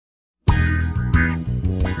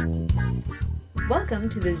Welcome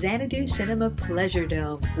to the Xanadu Cinema Pleasure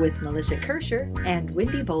Dome with Melissa Kirscher and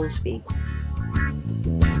Wendy Bowlesby.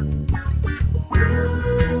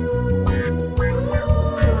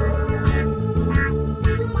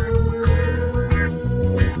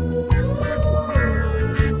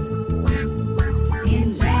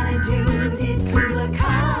 In Xanadu did Kubla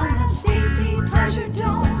Khan a stately pleasure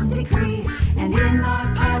dome decree, and in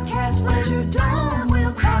our podcast Pleasure Dome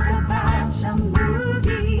we'll talk about some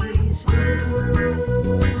movies.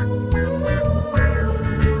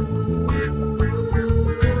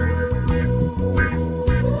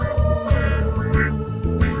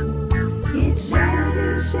 It's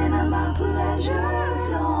Xanadu Cinema Pleasure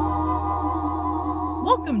Dome.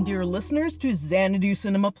 Welcome, dear listeners, to Xanadu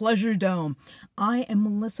Cinema Pleasure Dome. I am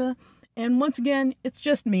Melissa, and once again, it's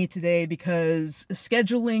just me today because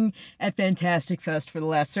scheduling at Fantastic Fest for the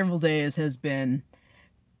last several days has been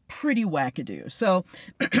pretty wackadoo. So,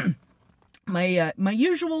 my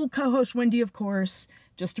usual co-host Wendy, of course,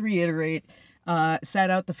 just to reiterate, sat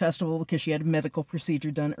out the festival because she had a medical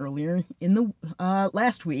procedure done earlier in the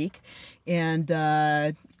last week, and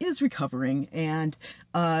is recovering, and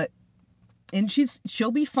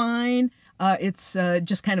she'll be fine. It's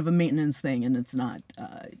just kind of a maintenance thing, and it's not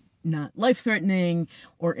life-threatening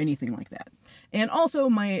or anything like that. And also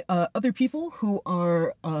my other people who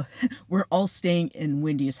are we're all staying in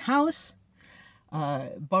Wendy's house.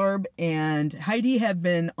 Barb and Heidi have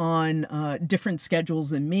been on different schedules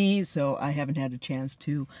than me, so I haven't had a chance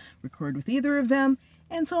to record with either of them,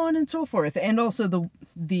 and so on and so forth. And also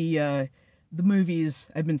the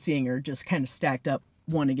movies I've been seeing are just kind of stacked up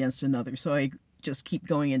one against another, so I just keep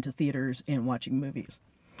going into theaters and watching movies.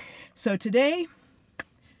 So today,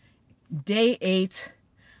 day 8,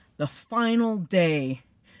 the final day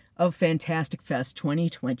of Fantastic Fest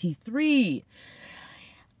 2023.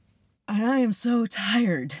 And I am so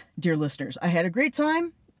tired, dear listeners. I had a great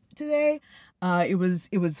time today. It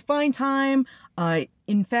was fine time.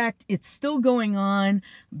 In fact, it's still going on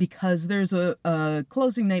because there's a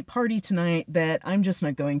closing night party tonight that I'm just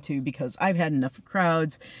not going to because I've had enough of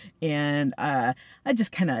crowds, and I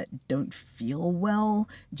just kind of don't feel well,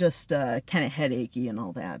 just kind of headachy and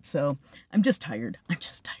all that. So I'm just tired.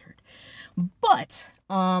 But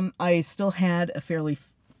I still had a fairly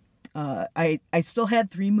I still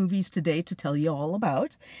had 3 movies today to tell you all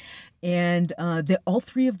about, and all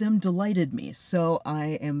 3 of them delighted me, so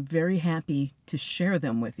I am very happy to share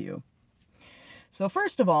them with you. So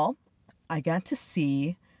first of all, I got to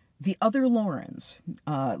see The Other Laurens.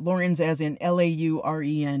 Laurens as in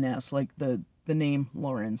Laurens, like the name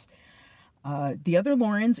Laurens. The Other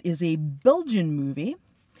Laurens is a Belgian movie,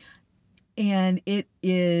 and it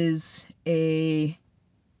is a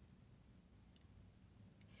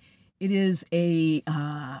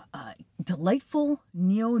delightful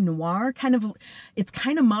neo-noir, it's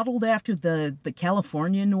kind of modeled after the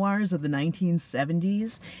California noirs of the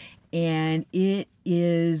 1970s, and it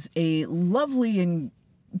is a lovely and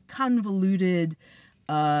convoluted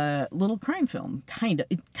little crime film,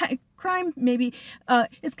 crime maybe.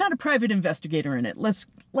 It's got a private investigator in it. Let's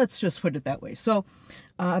just put it that way. So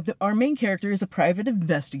our main character is a private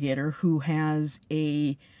investigator who has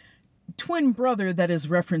a twin brother that is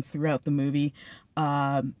referenced throughout the movie,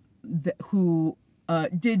 who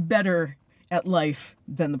did better at life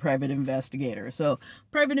than the private investigator. So,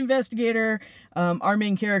 private investigator, our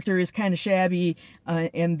main character is kind of shabby,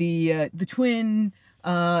 and the twin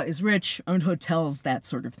is rich, owned hotels, that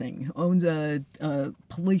sort of thing, owns a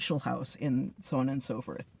palatial house, and so on and so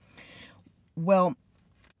forth. Well,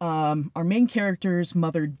 our main character's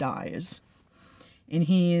mother dies, and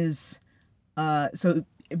he is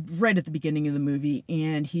right at the beginning of the movie,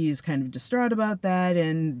 and he's kind of distraught about that,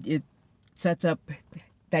 and it sets up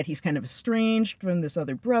that he's kind of estranged from this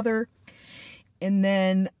other brother. And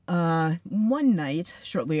then one night,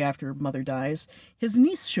 shortly after mother dies, his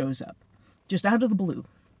niece shows up, just out of the blue.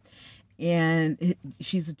 And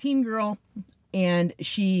she's a teen girl, and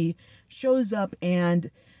she shows up, and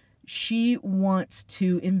she wants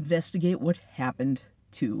to investigate what happened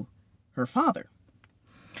to her father.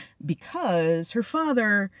 Because her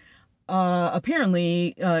father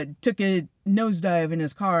apparently took a nosedive in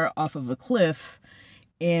his car off of a cliff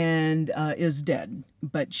and is dead.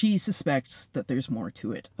 But she suspects that there's more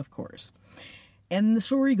to it, of course. And the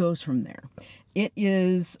story goes from there. It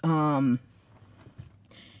is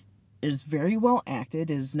very well acted.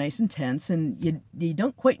 It is nice and tense, and you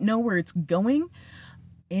don't quite know where it's going.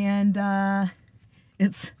 And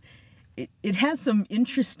it has some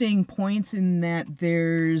interesting points in that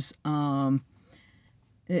there's,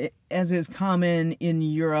 as is common in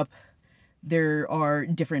Europe, there are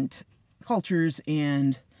different cultures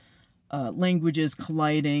and languages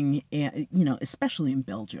colliding, and especially in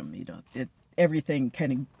Belgium, everything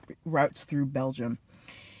kind of routes through Belgium,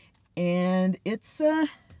 and it's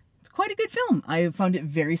quite a good film. I found it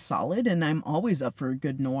very solid, and I'm always up for a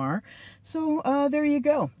good noir. So there you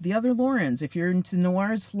go. The Other Laurens. If you're into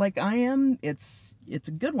noirs like I am, it's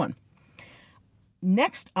a good one.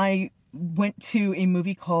 Next, I went to a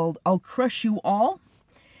movie called I'll Crush You All.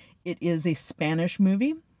 It is a Spanish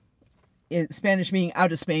movie. Spanish being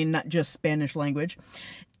out of Spain, not just Spanish language.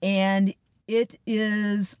 And it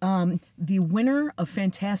is the winner of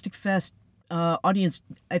Fantastic Fest audience.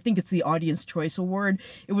 I think it's the Audience Choice Award.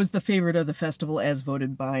 It was the favorite of the festival as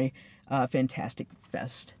voted by Fantastic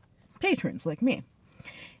Fest patrons like me.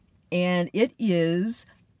 And it's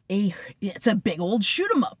a big old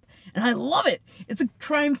shoot 'em up. And I love it. It's a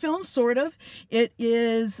crime film, sort of. It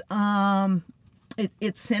is,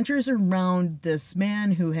 it centers around this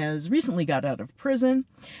man who has recently got out of prison.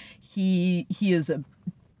 He is a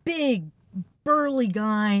big, burly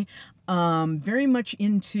guy, very much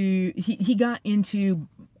into, he got into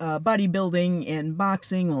bodybuilding and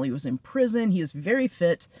boxing while he was in prison. He is very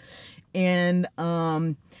fit. And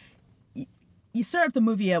you start up the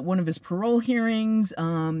movie at one of his parole hearings.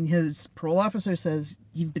 His parole officer says,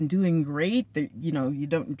 "You've been doing great. You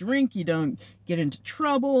don't drink, you don't get into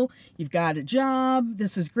trouble, you've got a job.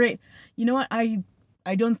 This is great. You know what? I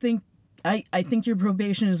think your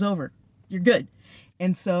probation is over. You're good."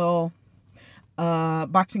 And so,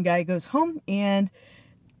 boxing guy goes home, and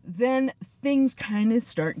then things kind of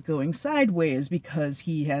start going sideways because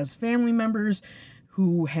he has family members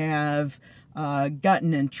who have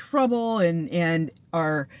gotten in trouble and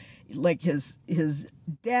are like his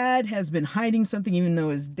dad has been hiding something, even though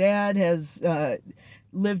his dad has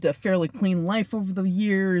lived a fairly clean life over the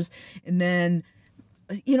years. And then,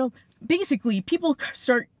 basically people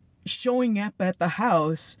start showing up at the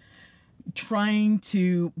house trying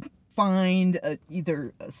to find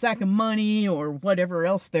either a sack of money or whatever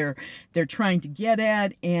else they're trying to get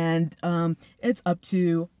at. And it's up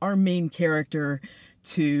to our main character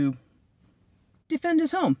to defend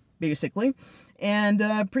his home, basically, and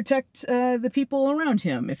protect the people around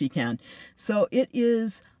him if he can. So it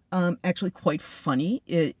is actually quite funny.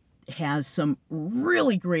 It has some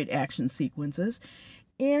really great action sequences,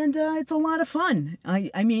 and it's a lot of fun.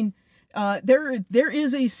 I mean, there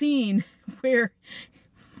is a scene where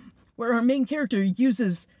our main character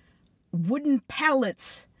uses wooden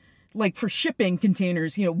pallets, like for shipping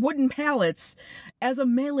containers, wooden pallets as a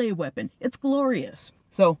melee weapon. It's glorious.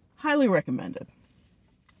 So highly recommended.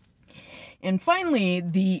 And finally,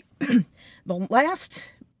 the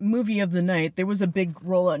last movie of the night, there was a big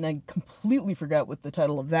rollout, and I completely forgot what the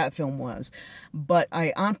title of that film was, but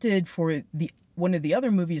I opted for one of the other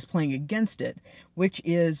movies playing against it, which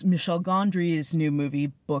is Michel Gondry's new movie,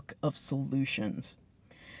 Book of Solutions.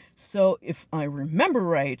 So if I remember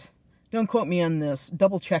right, don't quote me on this,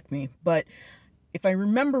 double check me, but if I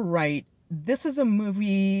remember right, this is a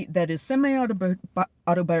movie that is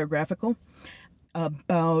semi-autobiographical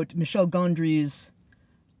about Michel Gondry's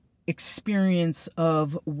experience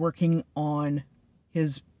of working on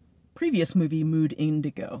his previous movie, Mood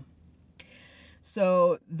Indigo.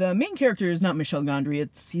 So the main character is not Michel Gondry,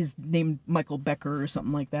 he's named Michael Becker or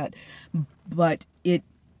something like that, but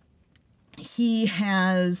he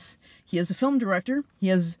is a film director. He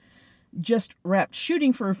has just wrapped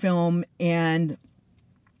shooting for a film, and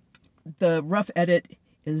the rough edit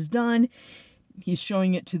is done. He's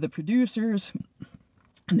showing it to the producers,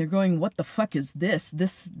 and they're going, "What the fuck is this?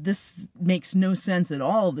 This makes no sense at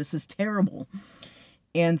all. This is terrible."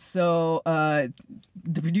 And so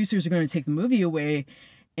the producers are going to take the movie away.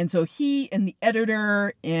 And so he and the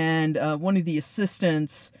editor and one of the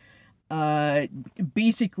assistants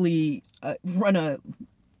basically run a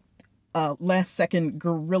last-second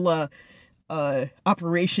guerrilla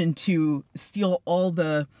operation to steal all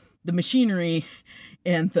the machinery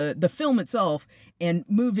and the film itself and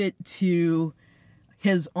move it to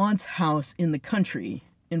his aunt's house in the country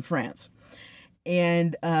in France.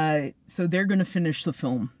 And so they're going to finish the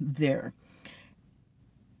film there.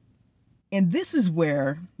 And this is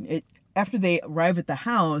where, after they arrive at the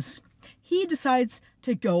house, he decides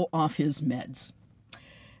to go off his meds.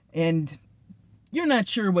 And you're not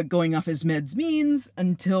sure what going off his meds means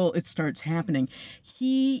until it starts happening.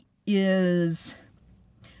 He is...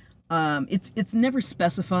 it's never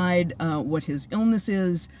specified what his illness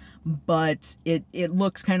is, but it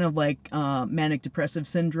looks kind of like manic depressive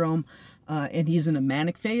syndrome, and he's in a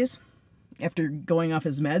manic phase after going off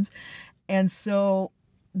his meds. And so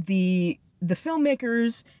the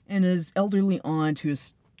filmmakers and his elderly aunt, who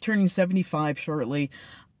is turning 75 shortly,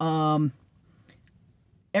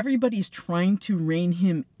 everybody's trying to rein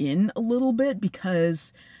him in a little bit,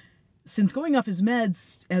 because since going off his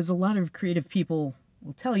meds, as a lot of creative people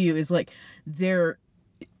will tell you, is like their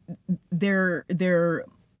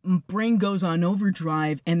brain goes on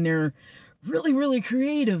overdrive and they're really, really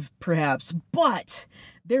creative, perhaps, but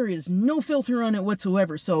there is no filter on it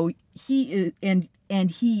whatsoever. So he is, and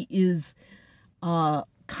he is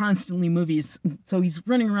constantly movies. So he's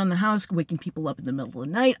running around the house, waking people up in the middle of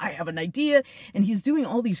the night. I have an idea, and he's doing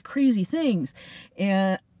all these crazy things,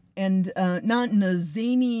 and not in a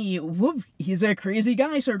zany, whoop, he's a crazy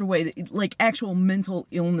guy sort of way, like actual mental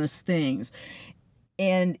illness things.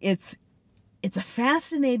 And it's a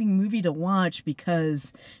fascinating movie to watch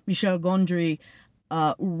because Michel Gondry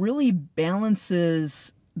really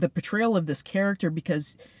balances the portrayal of this character,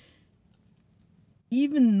 because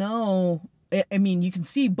even though, I mean, you can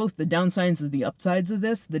see both the downsides and the upsides of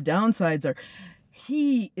this. The downsides are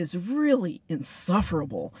he is really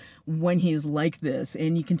insufferable when he's like this,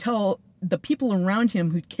 and you can tell the people around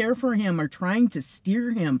him who care for him are trying to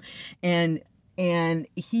steer him, and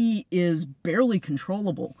he is barely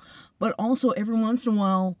controllable. But also every once in a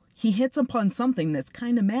while he hits upon something that's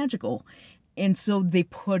kind of magical, and so they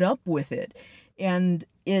put up with it. And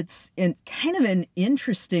it's kind of an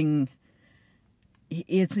interesting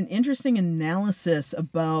analysis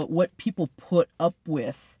about what people put up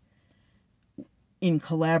with in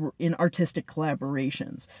artistic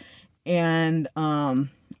collaborations, and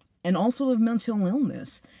also of mental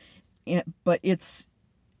illness. But it's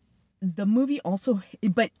the movie also,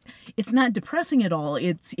 but it's not depressing at all.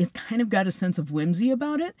 It's kind of got a sense of whimsy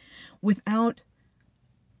about it, without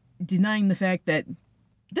denying the fact that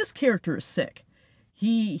this character is sick.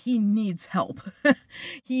 He needs help.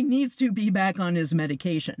 He needs to be back on his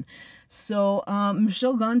medication. So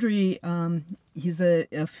Michel Gondry, he's a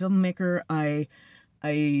filmmaker I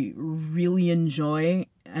really enjoy,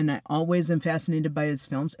 and I always am fascinated by his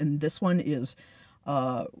films, and this one is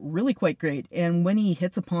really quite great. And when he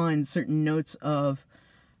hits upon certain notes of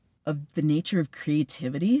the nature of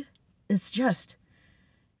creativity, it's just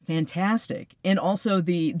fantastic. And also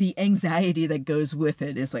the anxiety that goes with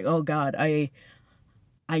it. It's like, oh God, I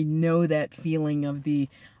know that feeling of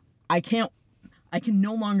I can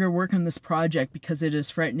no longer work on this project because it is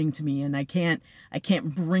frightening to me, and I can't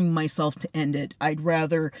bring myself to end it. I'd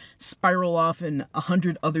rather spiral off in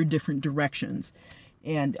 100 other different directions,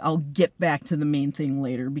 and I'll get back to the main thing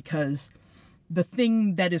later, because the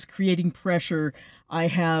thing that is creating pressure, I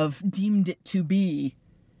have deemed it to be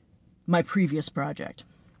my previous project.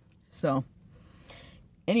 So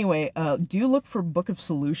anyway, do look for Book of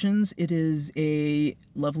Solutions. It is a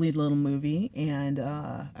lovely little movie, and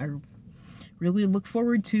I really look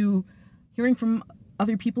forward to hearing from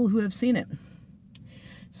other people who have seen it.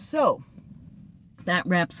 So that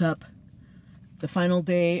wraps up the final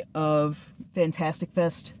day of Fantastic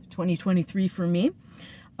Fest 2023 for me.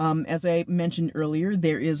 As I mentioned earlier,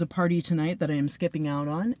 there is a party tonight that I am skipping out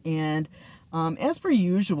on, and as per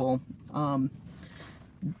usual,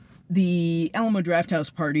 the Alamo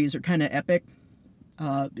Drafthouse parties are kind of epic,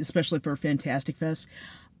 especially for Fantastic Fest.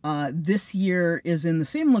 This year is in the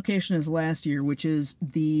same location as last year, which is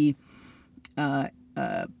the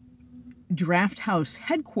Drafthouse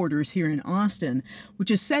headquarters here in Austin, which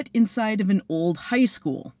is set inside of an old high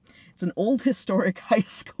school. It's an old historic high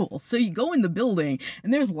school. So you go in the building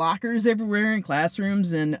and there's lockers everywhere and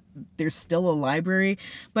classrooms, and there's still a library,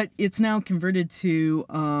 but it's now converted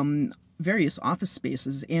to various office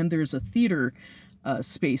spaces, and there's a theater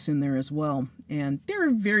space in there as well. And there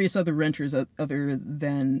are various other renters other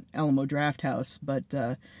than Alamo Drafthouse, but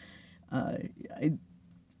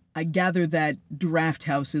I gather that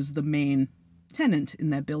Drafthouse is the main tenant in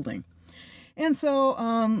that building. And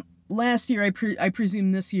so last year, I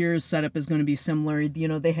presume this year's setup is going to be similar. You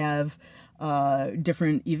know, they have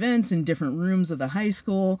different events in different rooms of the high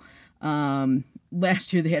school.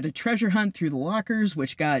 Last year they had a treasure hunt through the lockers,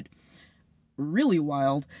 which got really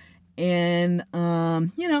wild, and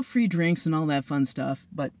free drinks and all that fun stuff.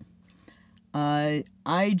 But I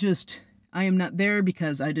am not there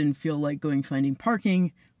because I didn't feel like finding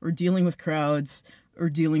parking or dealing with crowds or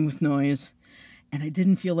dealing with noise, and I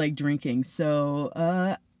didn't feel like drinking. So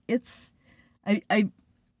I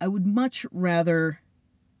would much rather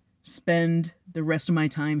spend the rest of my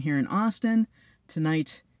time here in Austin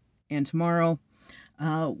tonight and tomorrow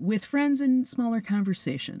with friends and smaller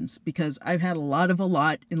conversations, because I've had a lot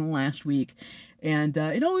in the last week, and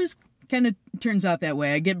it always kind of turns out that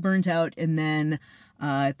way. I get burnt out, and then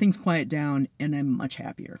things quiet down, and I'm much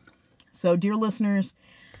happier. So, dear listeners,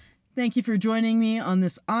 thank you for joining me on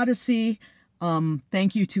this odyssey.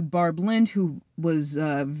 Thank you to Barb Lind, who was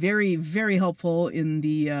very, very helpful in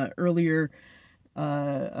the earlier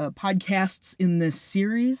podcasts in this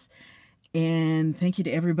series. And thank you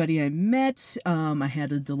to everybody I met. I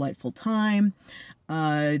had a delightful time.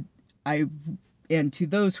 And to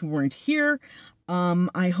those who weren't here,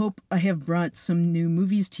 I hope I have brought some new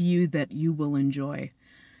movies to you that you will enjoy.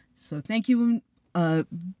 So thank you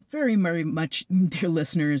very, very much, dear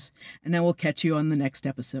listeners, and I will catch you on the next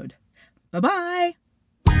episode. Bye-bye!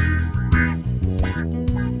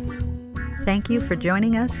 Thank you for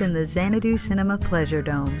joining us in the Xanadu Cinema Pleasure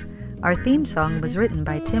Dome. Our theme song was written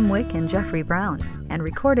by Tim Wick and Jeffrey Brown and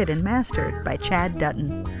recorded and mastered by Chad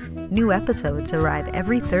Dutton. New episodes arrive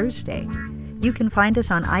every Thursday. You can find us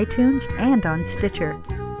on iTunes and on Stitcher.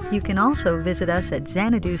 You can also visit us at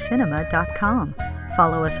xanaducinema.com,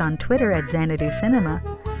 follow us on Twitter at Xanadu Cinema,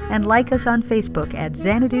 and like us on Facebook at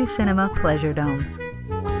Xanadu Cinema Pleasure Dome.